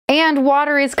And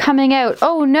water is coming out.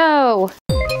 Oh no!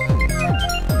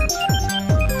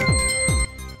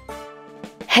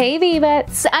 Hey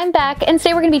V-Vets, I'm back, and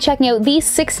today we're going to be checking out these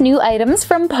 6 new items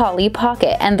from Polly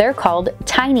Pocket, and they're called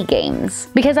Tiny Games.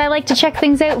 Because I like to check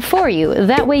things out for you,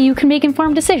 that way you can make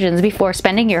informed decisions before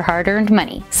spending your hard-earned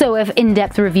money. So if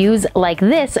in-depth reviews like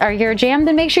this are your jam,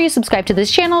 then make sure you subscribe to this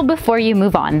channel before you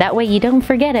move on, that way you don't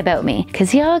forget about me,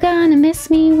 cause y'all gonna miss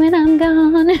me when I'm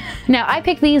gone. Now, I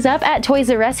picked these up at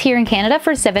Toys R Us here in Canada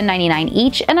for $7.99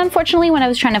 each, and unfortunately when I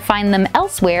was trying to find them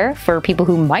elsewhere, for people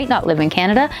who might not live in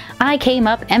Canada, I came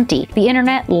up empty. The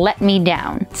internet let me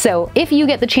down. So if you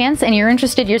get the chance and you're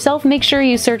interested yourself, make sure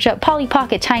you search up Polly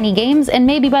Pocket Tiny Games, and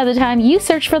maybe by the time you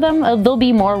search for them, they'll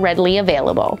be more readily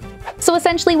available. So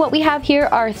essentially what we have here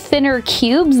are thinner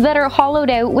cubes that are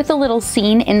hollowed out with a little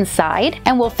scene inside,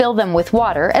 and we'll fill them with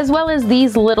water, as well as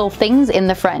these little things in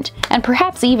the front, and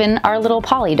perhaps even our little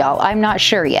Polly doll, I'm not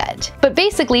sure yet. But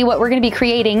basically what we're going to be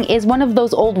creating is one of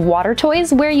those old water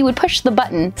toys where you would push the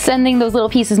button, sending those little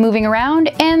pieces moving around,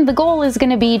 and the goal is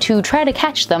going to be to try to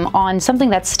catch them on something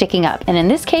that's sticking up. And in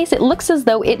this case, it looks as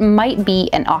though it might be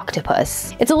an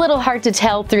octopus. It's a little hard to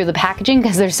tell through the packaging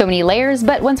because there's so many layers,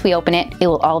 but once we open it, it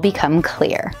will all become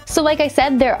clear. So like I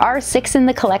said, there are 6 in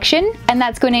the collection, and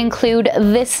that's going to include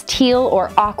this teal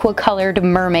or aqua colored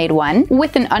mermaid one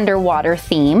with an underwater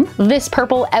theme, this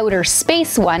purple outer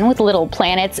space one with little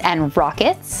planets and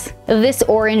rockets, this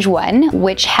orange one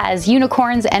which has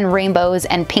unicorns and rainbows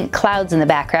and pink clouds in the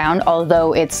background,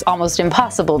 although it's almost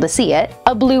impossible to see it,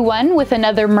 a blue one with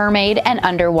another mermaid and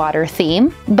underwater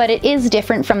theme, but it is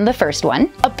different from the first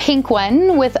one, a pink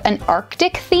one with an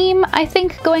Arctic theme, I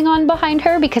think, going on behind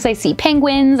her because I see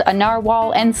penguins, a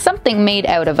narwhal, and something made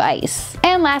out of ice.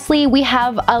 And lastly, we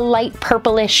have a light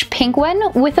purplish pink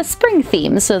one with a spring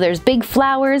theme, so there's big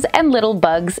flowers and little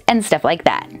bugs and stuff like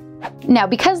that. Now,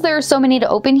 because there are so many to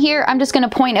open here, I'm just going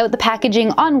to point out the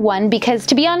packaging on one because,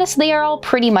 to be honest, they are all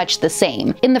pretty much the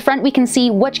same. In the front, we can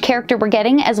see which character we're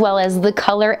getting, as well as the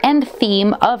color and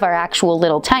theme of our actual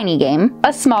little tiny game.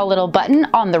 A small little button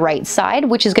on the right side,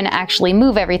 which is going to actually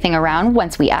move everything around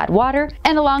once we add water.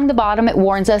 And along the bottom, it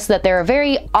warns us that there are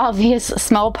very obvious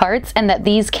small parts and that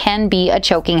these can be a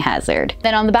choking hazard.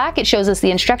 Then on the back, it shows us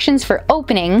the instructions for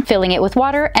opening, filling it with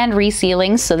water, and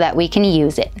resealing so that we can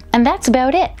use it. And that's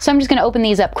about it. So I'm just going to open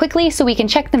these up quickly so we can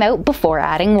check them out before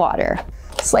adding water.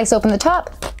 Slice open the top,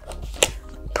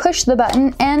 push the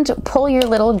button, and pull your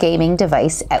little gaming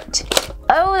device out.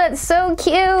 Oh, that's so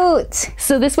cute!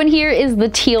 So this one here is the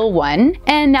teal one,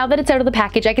 and now that it's out of the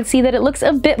package, I can see that it looks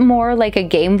a bit more like a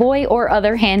Game Boy or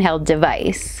other handheld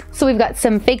device. So we've got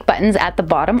some fake buttons at the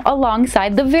bottom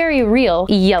alongside the very real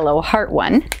yellow heart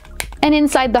one. And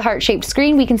inside the heart-shaped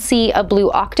screen, we can see a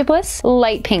blue octopus,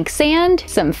 light pink sand,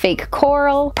 some fake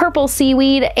coral, purple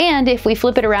seaweed, and if we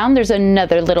flip it around, there's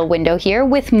another little window here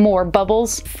with more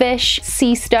bubbles, fish,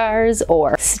 sea stars,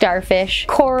 or starfish,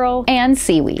 coral, and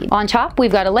seaweed. On top,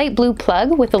 we've got a light blue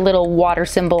plug with a little water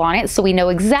symbol on it so we know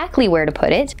exactly where to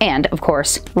put it, and of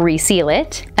course, reseal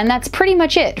it. And that's pretty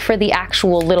much it for the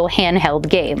actual little handheld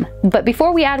game. But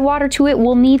before we add water to it,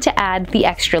 we'll need to add the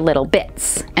extra little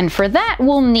bits. And for that,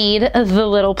 we'll need the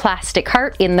little plastic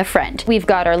heart in the front. We've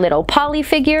got our little Polly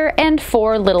figure and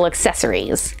 4 little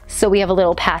accessories. So we have a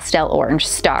little pastel orange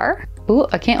star. Ooh,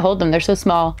 I can't hold them, they're so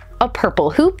small. A purple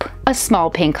hoop, a small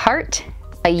pink heart,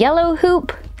 a yellow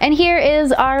hoop, and here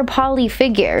is our Polly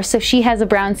figure. So she has a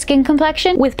brown skin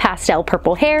complexion with pastel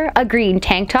purple hair, a green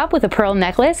tank top with a pearl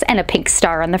necklace and a pink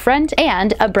star on the front,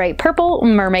 and a bright purple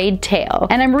mermaid tail.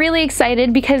 And I'm really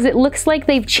excited because it looks like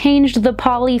they've changed the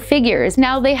Polly figures.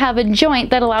 Now they have a joint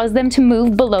that allows them to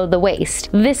move below the waist.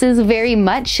 This is very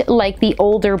much like the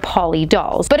older Polly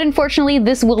dolls, but unfortunately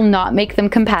this will not make them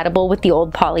compatible with the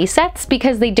old Polly sets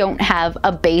because they don't have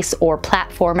a base or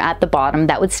platform at the bottom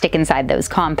that would stick inside those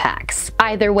compacts.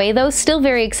 Either way though, still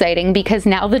very exciting because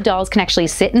now the dolls can actually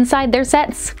sit inside their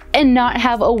sets and not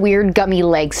have a weird gummy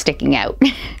leg sticking out.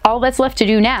 All that's left to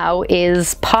do now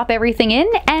is pop everything in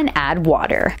and add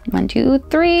water. 1, 2,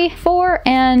 3, 4,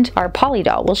 and our Polly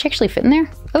doll. Will she actually fit in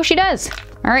there? Oh, she does.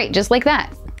 All right, just like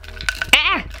that.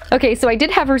 Ah! Okay, so I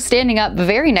did have her standing up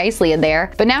very nicely in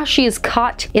there, but now she is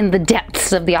caught in the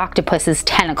depths of the octopus's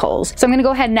tentacles. So I'm gonna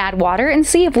go ahead and add water and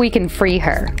see if we can free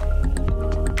her.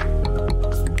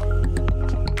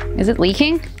 Is it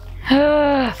leaking?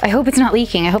 I hope it's not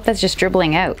leaking. I hope that's just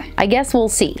dribbling out. I guess we'll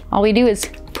see. All we do is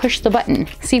push the button.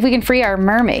 See if we can free our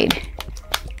mermaid.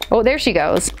 Oh, there she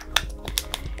goes.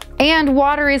 And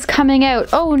water is coming out.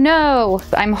 Oh no!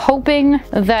 I'm hoping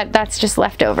that that's just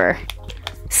leftover.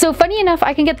 So funny enough,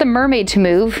 I can get the mermaid to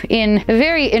move in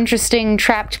very interesting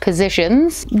trapped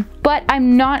positions, but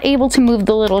I'm not able to move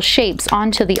the little shapes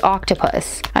onto the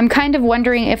octopus. I'm kind of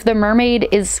wondering if the mermaid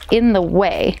is in the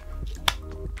way.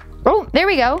 Oh, there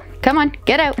we go. Come on,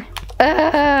 get out.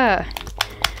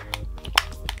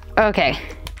 Okay,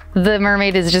 the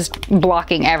mermaid is just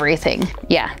blocking everything.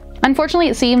 Yeah. Unfortunately,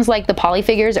 it seems like the poly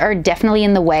figures are definitely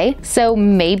in the way, so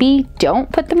maybe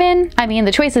don't put them in. I mean,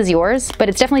 the choice is yours, but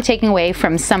it's definitely taking away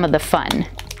from some of the fun.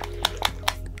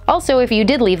 Also, if you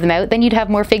did leave them out, then you'd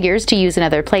have more figures to use in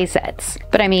other playsets.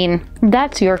 But I mean,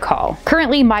 that's your call.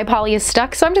 Currently, my poly is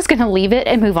stuck, so I'm just gonna leave it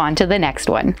and move on to the next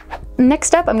one.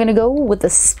 Next up, I'm gonna go with the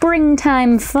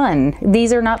Springtime Fun.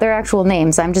 These are not their actual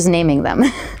names, I'm just naming them.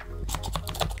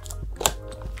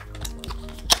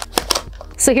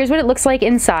 So here's what it looks like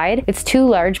inside. It's 2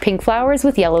 large pink flowers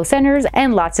with yellow centers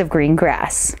and lots of green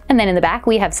grass. And then in the back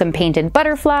we have some painted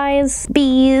butterflies,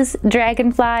 bees,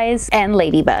 dragonflies, and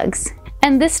ladybugs.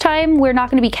 And this time we're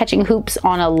not going to be catching hoops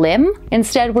on a limb.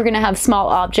 Instead, we're going to have small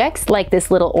objects like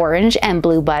this little orange and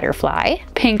blue butterfly,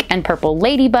 pink and purple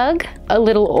ladybug, a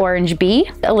little orange bee,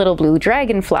 a little blue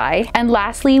dragonfly, and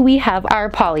lastly we have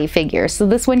our poly figure. So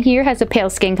this one here has a pale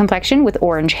skin complexion with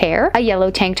orange hair, a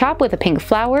yellow tank top with a pink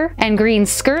flower, and green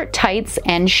skirt, tights,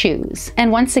 and shoes.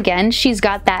 And once again, she's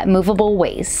got that movable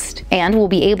waist, and we'll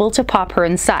be able to pop her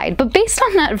inside. But based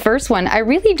on that first one, I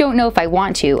really don't know if I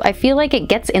want to. I feel like it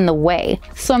gets in the way.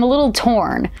 So I'm a little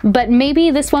torn, but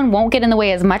maybe this one won't get in the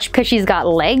way as much because she's got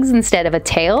legs instead of a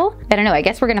tail. I don't know, I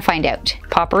guess we're gonna find out.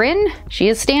 Pop her in. She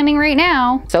is standing right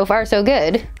now. So far, so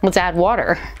good. Let's add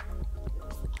water.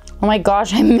 Oh my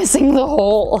gosh, I'm missing the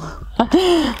hole.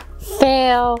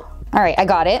 Fail. All right, I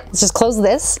got it. Let's just close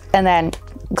this and then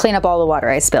clean up all the water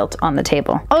I spilt on the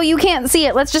table. Oh, you can't see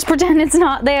it. Let's just pretend it's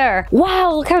not there.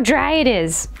 Wow, look how dry it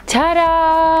is.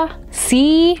 Ta-da!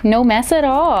 See? No mess at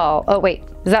all. Oh, wait.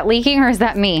 Is that leaking or is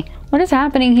that me? What is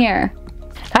happening here?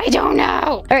 I don't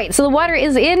know. All right, so the water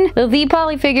is in. The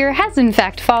poly figure has in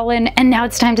fact fallen, and now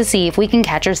it's time to see if we can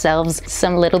catch ourselves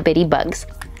some little bitty bugs.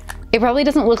 It probably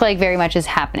doesn't look like very much is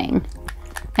happening.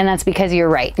 And that's because you're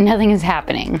right, nothing is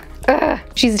happening. Ugh,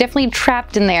 she's definitely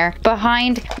trapped in there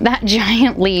behind that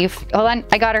giant leaf. Hold on,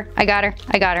 I got her, I got her,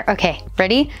 I got her. Okay,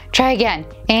 ready? Try again,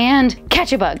 and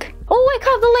catch a bug. Oh, I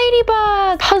caught the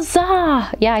ladybug,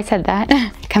 huzzah. Yeah, I said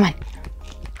that. Come on.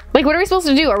 Like, what are we supposed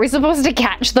to do? Are we supposed to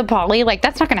catch the poly? Like,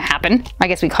 that's not gonna happen. I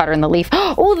guess we caught her in the leaf.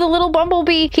 Oh, the little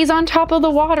bumblebee. He's on top of the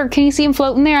water. Can you see him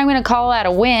floating there? I'm gonna call that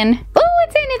a win. Oh,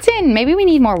 it's in. Maybe we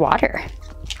need more water.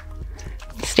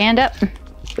 Stand up.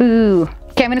 Ooh.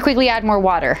 Okay, I'm gonna quickly add more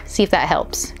water. See if that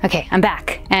helps. Okay, I'm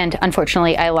back. And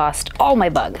unfortunately, I lost all my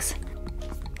bugs.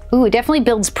 Ooh, it definitely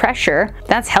builds pressure.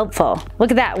 That's helpful. Look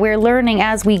at that, we're learning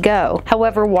as we go.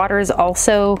 However, water is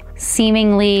also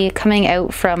seemingly coming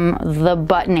out from the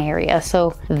button area,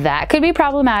 so that could be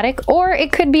problematic, or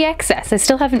it could be excess. I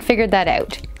still haven't figured that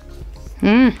out.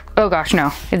 Oh gosh,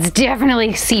 no. It's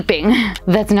definitely seeping.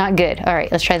 That's not good. All right,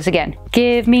 let's try this again.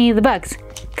 Give me the bugs.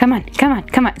 Come on, come on,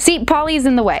 come on. See, Polly's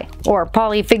in the way, or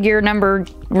poly figure number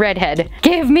redhead.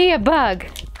 Give me a bug.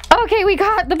 Okay, we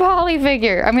got the poly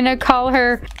figure. I'm gonna call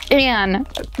her Anne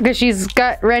because she's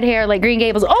got red hair like Green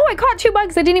Gables. Oh, I caught 2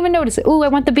 bugs. I didn't even notice it. Ooh, I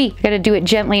want the bee. Gotta do it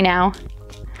gently now.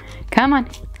 Come on.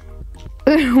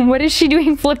 What is she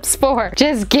doing flips for?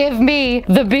 Just give me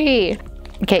the bee.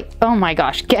 Okay, oh my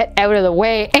gosh, get out of the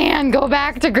way and go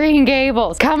back to Green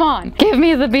Gables. Come on, give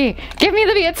me the bee. Give me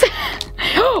the bee. It's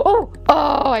oh,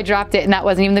 I dropped it and that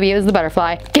wasn't even the bee, it was the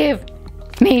butterfly. Give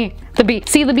me the bee.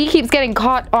 See, the bee keeps getting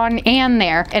caught on Anne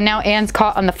there, and now Anne's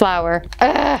caught on the flower.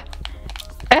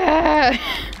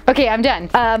 Okay, I'm done.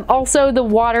 Also, the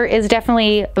water is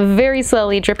definitely very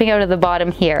slowly dripping out of the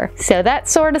bottom here, so that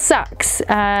sort of sucks.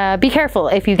 Be careful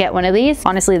if you get one of these.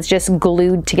 Honestly, it's just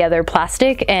glued together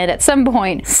plastic, and at some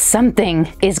point, something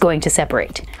is going to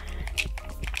separate.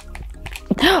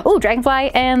 Oh,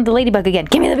 dragonfly and the ladybug again.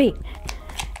 Give me the bee.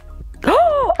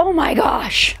 Oh my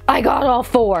gosh, I got all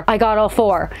 4. I got all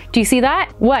 4. Do you see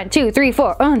that? 1, 2, 3,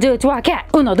 4. 1, 2, 3, 4.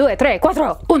 1, 2, 3,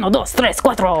 4. 1, 2, 3,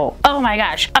 4. Oh my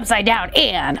gosh, upside down,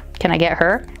 Anne. Can I get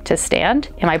her to stand?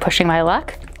 Am I pushing my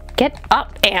luck? Get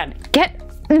up, Anne. Get.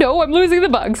 No, I'm losing the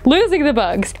bugs. Losing the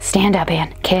bugs. Stand up,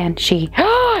 Anne. Can she?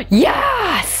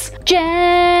 Yes!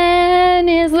 Jen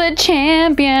is the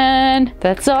champion.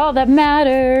 That's all that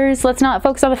matters. Let's not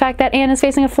focus on the fact that Anne is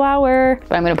facing a flower.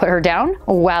 But I'm gonna put her down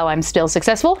while I'm still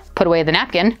successful. Put away the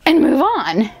napkin and move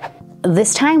on.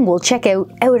 This time we'll check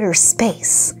out outer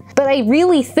space. But I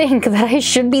really think that I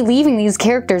should be leaving these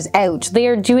characters out. They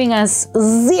are doing us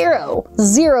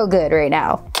zero good right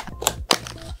now.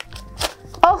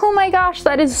 Oh, Oh my gosh,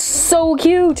 that is so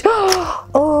cute.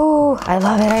 Oh, I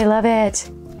love it, I love it.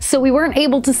 So we weren't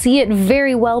able to see it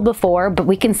very well before, but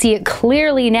we can see it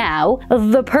clearly now.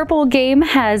 The purple game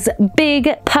has big,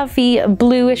 puffy,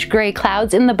 bluish gray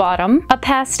clouds in the bottom, a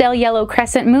pastel yellow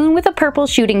crescent moon with a purple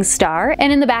shooting star,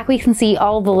 and in the back we can see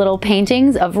all the little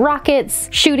paintings of rockets,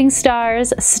 shooting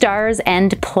stars, stars,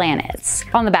 and planets.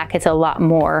 On the back it's a lot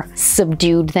more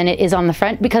subdued than it is on the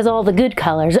front because all the good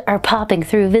colors are popping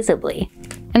through visibly.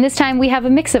 And this time we have a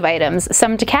mix of items,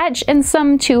 some to catch and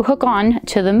some to hook on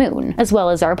to the moon, as well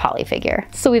as our poly figure.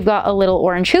 So we've got a little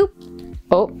orange hoop.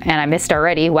 Oh, and I missed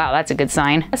already. Wow, that's a good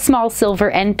sign. A small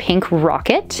silver and pink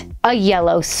rocket, a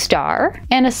yellow star,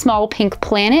 and a small pink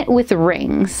planet with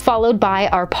rings, followed by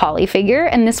our poly figure.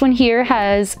 And this one here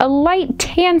has a light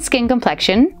tan skin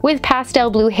complexion with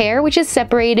pastel blue hair, which is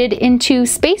separated into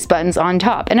space buttons on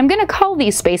top. And I'm gonna call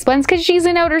these space buttons because she's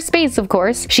in outer space, of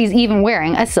course. She's even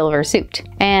wearing a silver suit.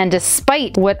 And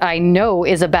despite what I know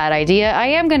is a bad idea, I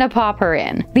am gonna pop her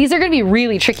in. These are gonna be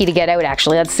really tricky to get out,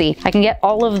 actually. Let's see. I can get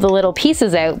all of the little pieces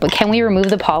out, but can we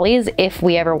remove the polys if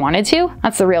we ever wanted to?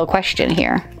 That's the real question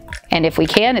here. And if we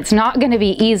can, it's not gonna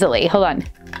be easily. Hold on.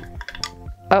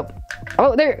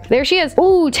 Oh, there she is.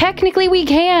 Ooh, technically we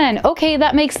can. Okay,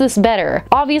 that makes this better.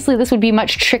 Obviously, this would be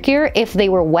much trickier if they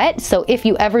were wet. So if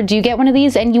you ever do get one of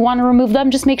these and you want to remove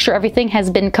them, just make sure everything has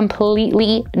been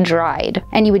completely dried.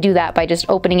 And you would do that by just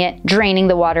opening it, draining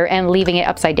the water, and leaving it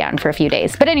upside down for a few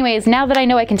days. But anyways, now that I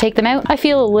know I can take them out, I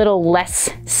feel a little less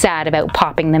sad about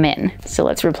popping them in. So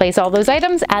let's replace all those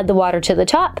items, add the water to the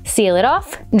top, seal it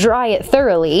off, dry it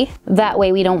thoroughly. That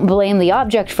way we don't blame the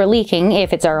object for leaking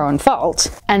if it's our own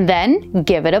fault. And then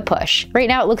give it a push. Right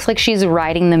now it looks like she's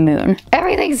riding the moon.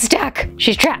 Everything's stuck.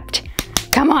 She's trapped.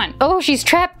 Come on. Oh, she's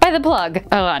trapped by the plug.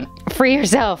 Hold on. Free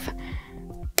yourself.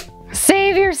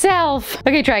 Save yourself.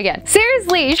 Okay, try again.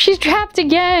 Seriously, she's trapped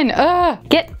again. Ugh.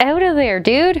 Get out of there,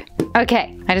 dude.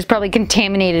 Okay, I just probably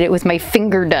contaminated it with my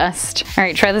finger dust. All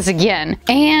right, try this again.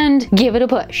 And give it a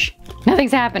push.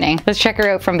 Nothing's happening. Let's check her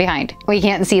out from behind. We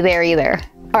can't see there either.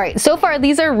 All right, so far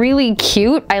these are really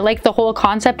cute. I like the whole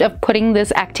concept of putting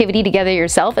this activity together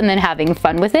yourself and then having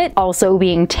fun with it. Also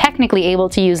being technically able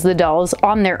to use the dolls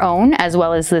on their own as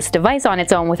well as this device on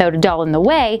its own without a doll in the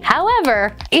way.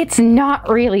 However, it's not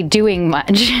really doing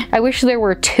much. I wish there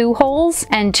were 2 holes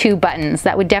and 2 buttons.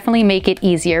 That would definitely make it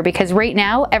easier because right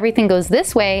now everything goes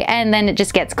this way and then it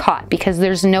just gets caught because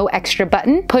there's no extra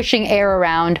button pushing air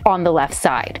around on the left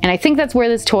side. And I think that's where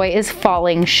this toy is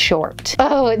falling short.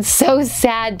 Oh, it's so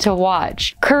sad to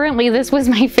watch. Currently, this was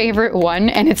my favorite one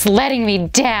and it's letting me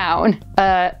down.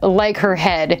 Like her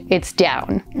head, it's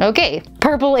down. Okay,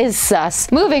 purple is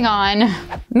sus. Moving on.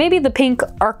 Maybe the pink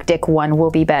Arctic one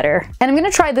will be better. And I'm gonna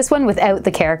try this one without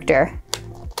the character.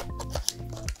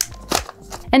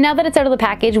 And now that it's out of the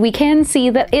package, we can see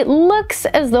that it looks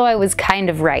as though I was kind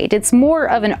of right. It's more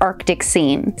of an Arctic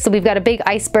scene. So we've got a big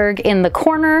iceberg in the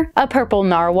corner, a purple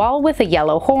narwhal with a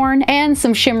yellow horn, and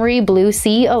some shimmery blue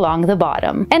sea along the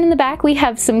bottom. And in the back, we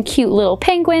have some cute little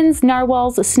penguins,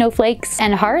 narwhals, snowflakes,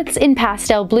 and hearts in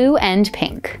pastel blue and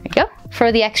pink. There you go.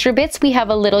 For the extra bits, we have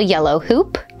a little yellow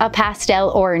hoop, a pastel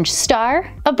orange star,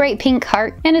 a bright pink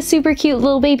heart, and a super cute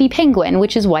little baby penguin,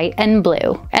 which is white and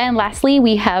blue. And lastly,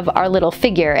 we have our little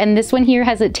figure, and this one here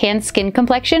has a tan skin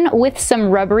complexion with some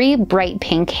rubbery bright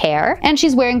pink hair, and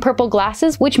she's wearing purple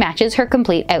glasses, which matches her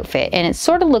complete outfit, and it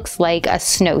sort of looks like a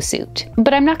snowsuit.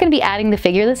 But I'm not going to be adding the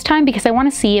figure this time because I want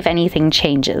to see if anything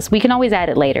changes. We can always add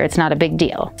it later, it's not a big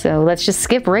deal. So let's just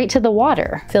skip right to the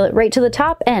water. Fill it right to the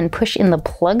top and push in the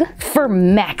plug for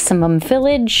maximum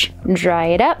fillage. Dry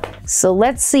it up. So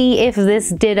let's see if this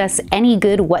did us any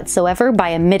good whatsoever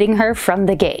by omitting her from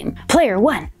the game. Player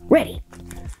 1, ready.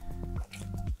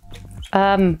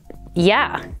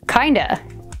 Yeah, kinda.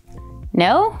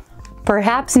 No?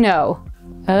 Perhaps no.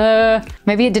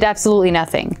 Maybe it did absolutely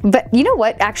nothing. But you know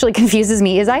what actually confuses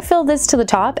me is I fill this to the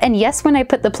top, and yes, when I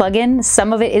put the plug in,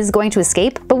 some of it is going to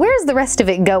escape, but where's the rest of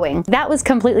it going? That was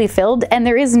completely filled, and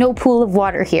there is no pool of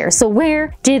water here, so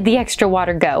where did the extra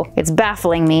water go? It's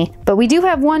baffling me. But we do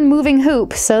have one moving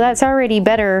hoop, so that's already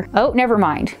better. Oh, never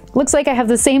mind. Looks like I have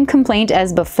the same complaint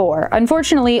as before.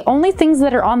 Unfortunately, only things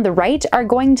that are on the right are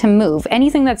going to move.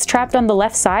 Anything that's trapped on the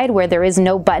left side where there is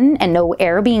no button and no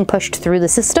air being pushed through the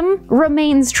system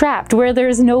remains trapped where there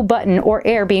is no button or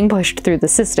air being pushed through the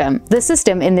system. The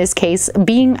system, in this case,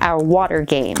 being our water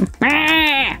game.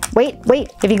 Wait,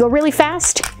 if you go really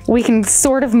fast, we can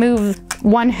sort of move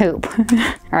one hoop.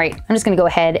 All right, I'm just gonna go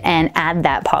ahead and add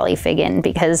that polyfig in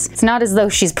because it's not as though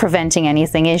she's preventing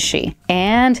anything, is she?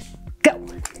 And go.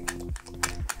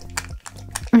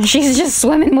 She's just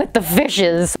swimming with the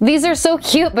fishes. These are so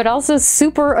cute, but also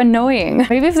super annoying.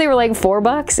 Maybe if they were like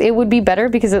 $4, it would be better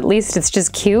because at least it's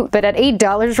just cute. But at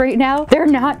 $8 right now, they're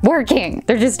not working.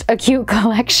 They're just a cute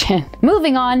collection.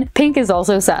 Moving on, pink is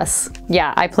also sus.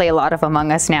 Yeah, I play a lot of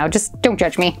Among Us now. Just don't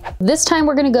judge me. This time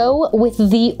we're gonna go with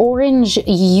the orange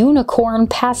unicorn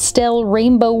pastel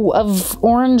rainbow of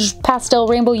orange pastel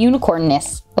rainbow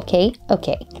unicornness. Okay,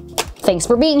 okay. Thanks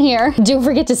for being here. Don't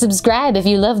forget to subscribe if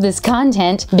you love this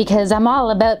content because I'm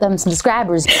all about them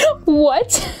subscribers.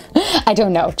 What? I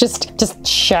don't know. Just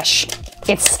shush.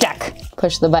 It's stuck.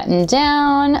 Push the button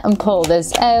down and pull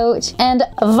this out. And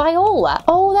Viola.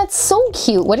 Oh, that's so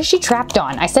cute. What is she trapped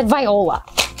on? I said Viola.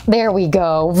 There we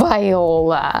go,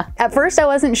 Viola. At first I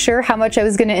wasn't sure how much I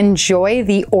was gonna enjoy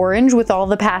the orange with all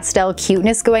the pastel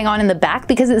cuteness going on in the back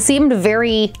because it seemed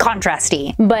very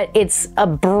contrasty, but it's a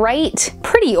bright,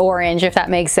 pretty orange if that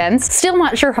makes sense. Still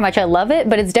not sure how much I love it,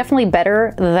 but it's definitely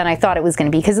better than I thought it was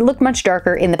gonna be because it looked much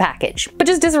darker in the package. But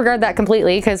just disregard that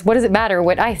completely because what does it matter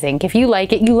what I think? If you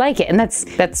like it, you like it, and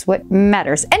that's what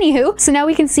matters. Anywho, so now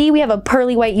we can see we have a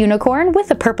pearly white unicorn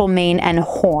with a purple mane and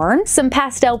horn, some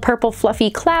pastel purple fluffy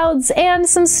clouds, and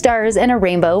some stars and a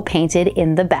rainbow painted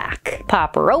in the back.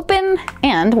 Pop her open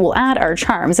and we'll add our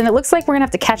charms, and it looks like we're gonna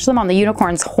have to catch them on the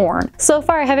unicorn's horn. So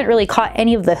far I haven't really caught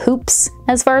any of the hoops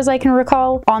as far as I can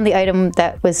recall on the item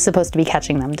that was supposed to be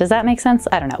catching them. Does that make sense?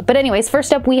 I don't know. But anyways,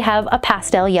 first up we have a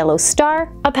pastel yellow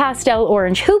star, a pastel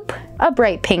orange hoop, a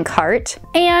bright pink heart,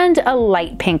 and a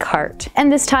light pink heart.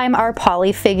 And this time our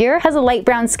Polly figure has a light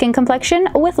brown skin complexion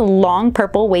with long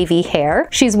purple wavy hair.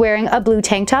 She's wearing a blue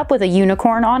tank top with a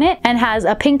unicorn on it and has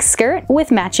a pink skirt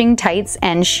with matching tights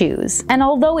and shoes. And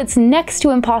although it's next to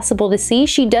impossible to see,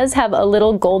 she does have a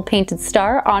little gold painted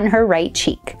star on her right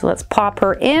cheek. So let's pop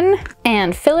her in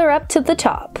and fill her up to the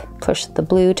top. Push the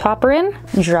blue topper in,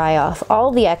 dry off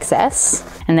all the excess,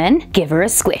 and then give her a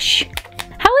squish.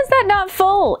 How is that not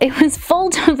full? It was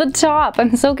full to the top.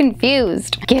 I'm so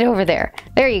confused. Get over there.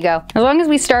 There you go. As long as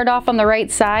we start off on the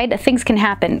right side, things can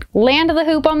happen. Land the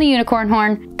hoop on the unicorn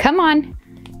horn. Come on.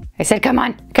 I said, come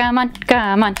on, come on,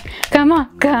 come on, come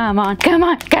on, come on, come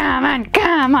on, come on,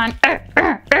 come on.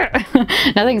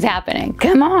 Nothing's happening.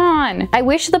 Come on. I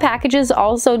wish the packages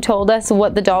also told us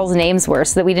what the dolls' names were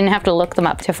so that we didn't have to look them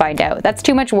up to find out. That's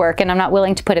too much work and I'm not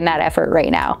willing to put in that effort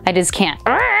right now. I just can't.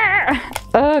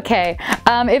 Okay,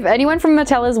 if anyone from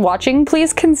Mattel is watching,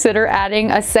 please consider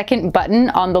adding a second button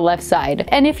on the left side.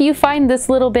 And if you find this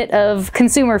little bit of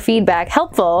consumer feedback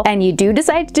helpful and you do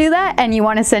decide to do that and you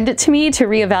want to send it to me to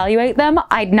reevaluate them,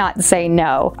 I'd not say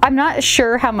no. I'm not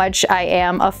sure how much I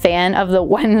am a fan of the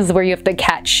ones where you have to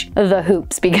catch the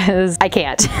hoops because I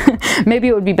can't. Maybe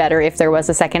it would be better if there was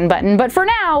a second button, but for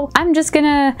now, I'm just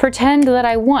gonna pretend that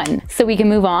I won so we can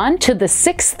move on to the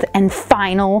 6th and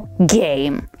final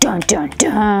game. Dun dun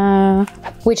dun!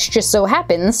 Which just so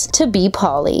happens to be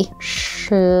Polly.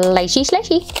 Slicey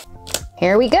slicey.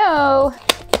 Here we go.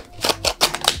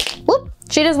 Whoop!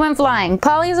 She just went flying.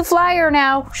 Polly's a flyer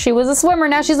now. She was a swimmer,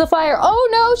 now she's a flyer. Oh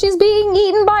no, she's being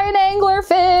eaten by an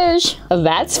anglerfish.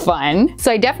 That's fun.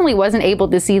 So I definitely wasn't able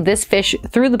to see this fish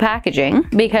through the packaging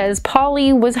because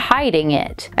Polly was hiding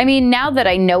it. I mean, now that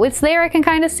I know it's there, I can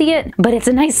kind of see it, but it's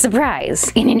a nice surprise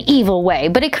in an evil way.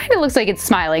 But it kind of looks like it's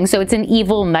smiling, so it's an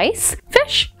evil, nice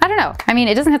fish? I don't know. I mean,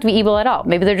 it doesn't have to be evil at all.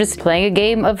 Maybe they're just playing a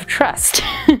game of trust.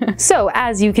 So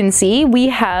as you can see, we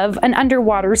have an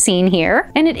underwater scene here,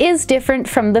 and it is different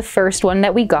from the first one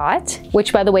that we got,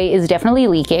 which by the way is definitely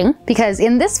leaking, because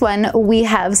in this one we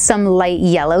have some light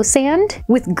yellow sand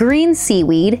with green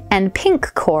seaweed and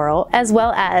pink coral, as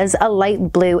well as a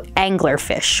light blue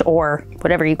anglerfish, or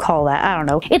whatever you call that, I don't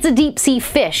know. It's a deep sea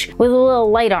fish with a little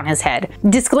light on his head.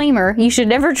 Disclaimer, you should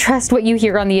never trust what you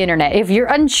hear on the internet. If you're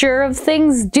unsure of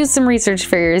things, do some research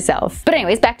for yourself. But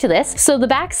anyways, back to this. So the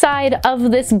back side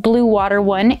of this blue water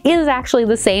one is actually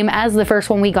the same as the first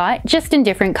one we got, just in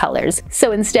different colors.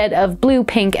 So instead of blue,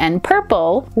 pink, and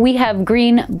purple, we have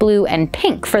green, blue, and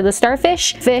pink for the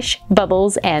starfish, fish,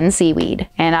 bubbles, and seaweed.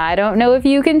 And I don't know if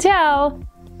you can tell,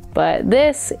 but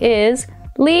this is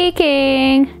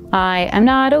leaking. I am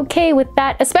not okay with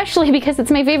that, especially because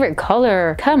it's my favorite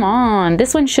color. Come on,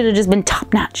 this one should have just been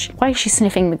top notch. Why is she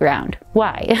sniffing the ground?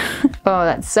 Why? Oh,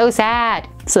 that's so sad.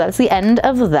 So that's the end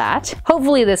of that.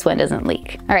 Hopefully this one doesn't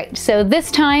leak. All right, so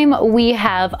this time we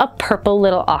have a purple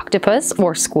little octopus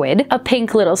or squid, a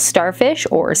pink little starfish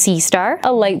or sea star,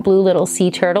 a light blue little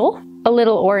sea turtle, a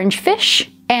little orange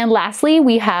fish, And lastly,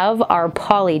 we have our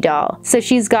Polly doll. So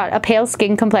she's got a pale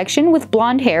skin complexion with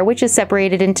blonde hair, which is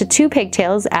separated into 2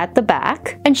 pigtails at the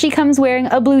back. And she comes wearing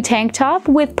a blue tank top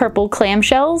with purple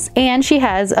clamshells, and she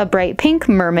has a bright pink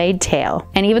mermaid tail.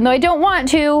 And even though I don't want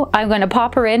to, I'm going to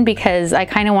pop her in because I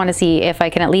kind of want to see if I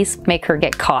can at least make her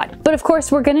get caught. But of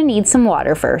course, we're going to need some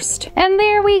water first. And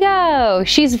there we go.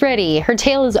 She's ready. Her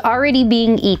tail is already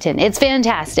being eaten. It's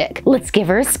fantastic. Let's give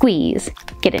her a squeeze.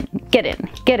 Get in, get in,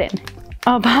 get in.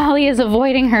 Oh, Polly is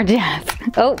avoiding her death.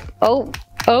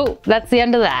 Oh, that's the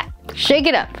end of that. Shake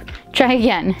it up. Try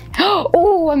again.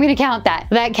 Oh, I'm gonna count that.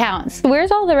 That counts.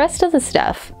 Where's all the rest of the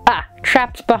stuff? Ah,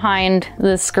 trapped behind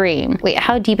the screen. Wait,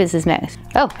 how deep is his nose?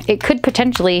 Oh, it could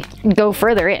potentially go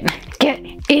further in. Get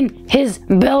in his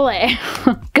belly.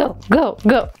 Go, go,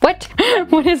 go. What?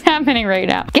 What is happening right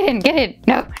now? Get in, get in.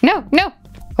 No, no, no.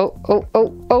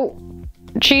 Oh.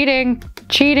 Cheating.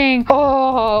 Cheating.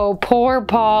 Oh, poor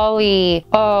Polly.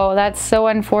 Oh, that's so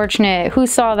unfortunate. Who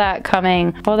saw that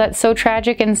coming? Oh, that's so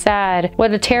tragic and sad.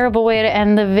 What a terrible way to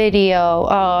end the video.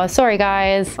 Oh, sorry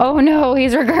guys. Oh no,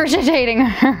 he's regurgitating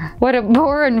her. What a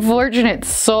poor unfortunate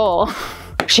soul.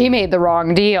 She made the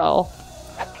wrong deal.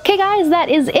 Okay guys, that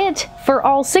is it for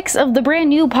all 6 of the brand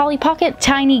new Polly Pocket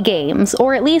Tiny Games,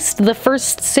 or at least the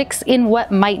first 6 in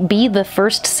what might be the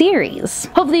first series.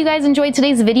 Hopefully you guys enjoyed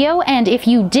today's video, and if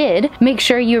you did, make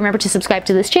sure you remember to subscribe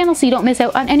to this channel so you don't miss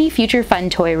out on any future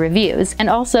fun toy reviews. And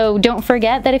also, don't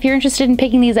forget that if you're interested in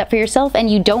picking these up for yourself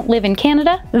and you don't live in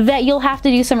Canada, that you'll have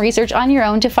to do some research on your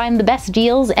own to find the best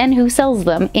deals and who sells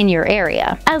them in your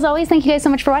area. As always, thank you guys so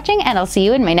much for watching, and I'll see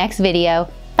you in my next video.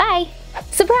 Bye!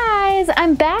 Surprise!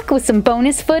 I'm back with some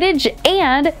bonus footage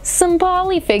and some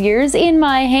Polly figures in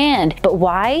my hand. But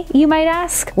why, you might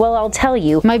ask? Well, I'll tell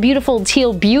you. My beautiful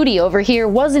teal beauty over here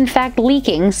was in fact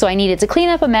leaking, so I needed to clean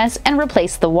up a mess and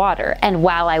replace the water. And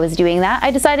while I was doing that,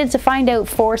 I decided to find out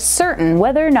for certain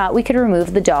whether or not we could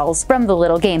remove the dolls from the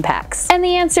little game packs. And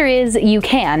the answer is you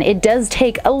can. It does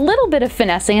take a little bit of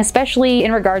finessing, especially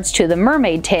in regards to the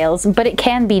mermaid tails, but it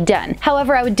can be done.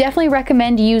 However, I would definitely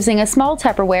recommend using a small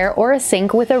Tupperware or a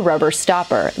sink with a rubber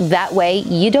stopper. That way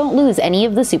you don't lose any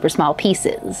of the super small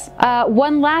pieces.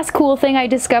 One last cool thing I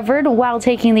discovered while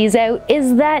taking these out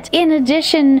is that in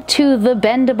addition to the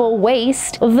bendable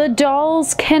waist, the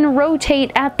dolls can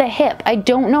rotate at the hip. I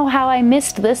don't know how I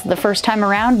missed this the first time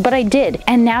around, but I did,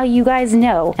 and now you guys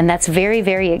know, and that's very,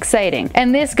 very exciting.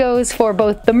 And this goes for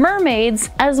both the mermaids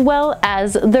as well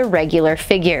as the regular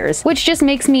figures, which just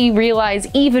makes me realize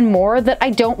even more that I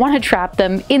don't want to trap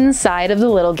them inside of the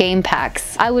little game packs.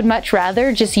 I would much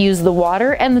rather just use the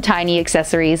water and the tiny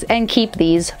accessories and keep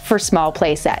these for small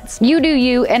play sets. You do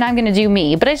you, and I'm gonna do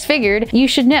me, but I just figured you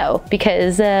should know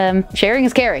because sharing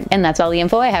is caring, and that's all the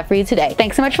info I have for you today.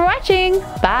 Thanks so much for watching.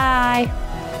 Bye!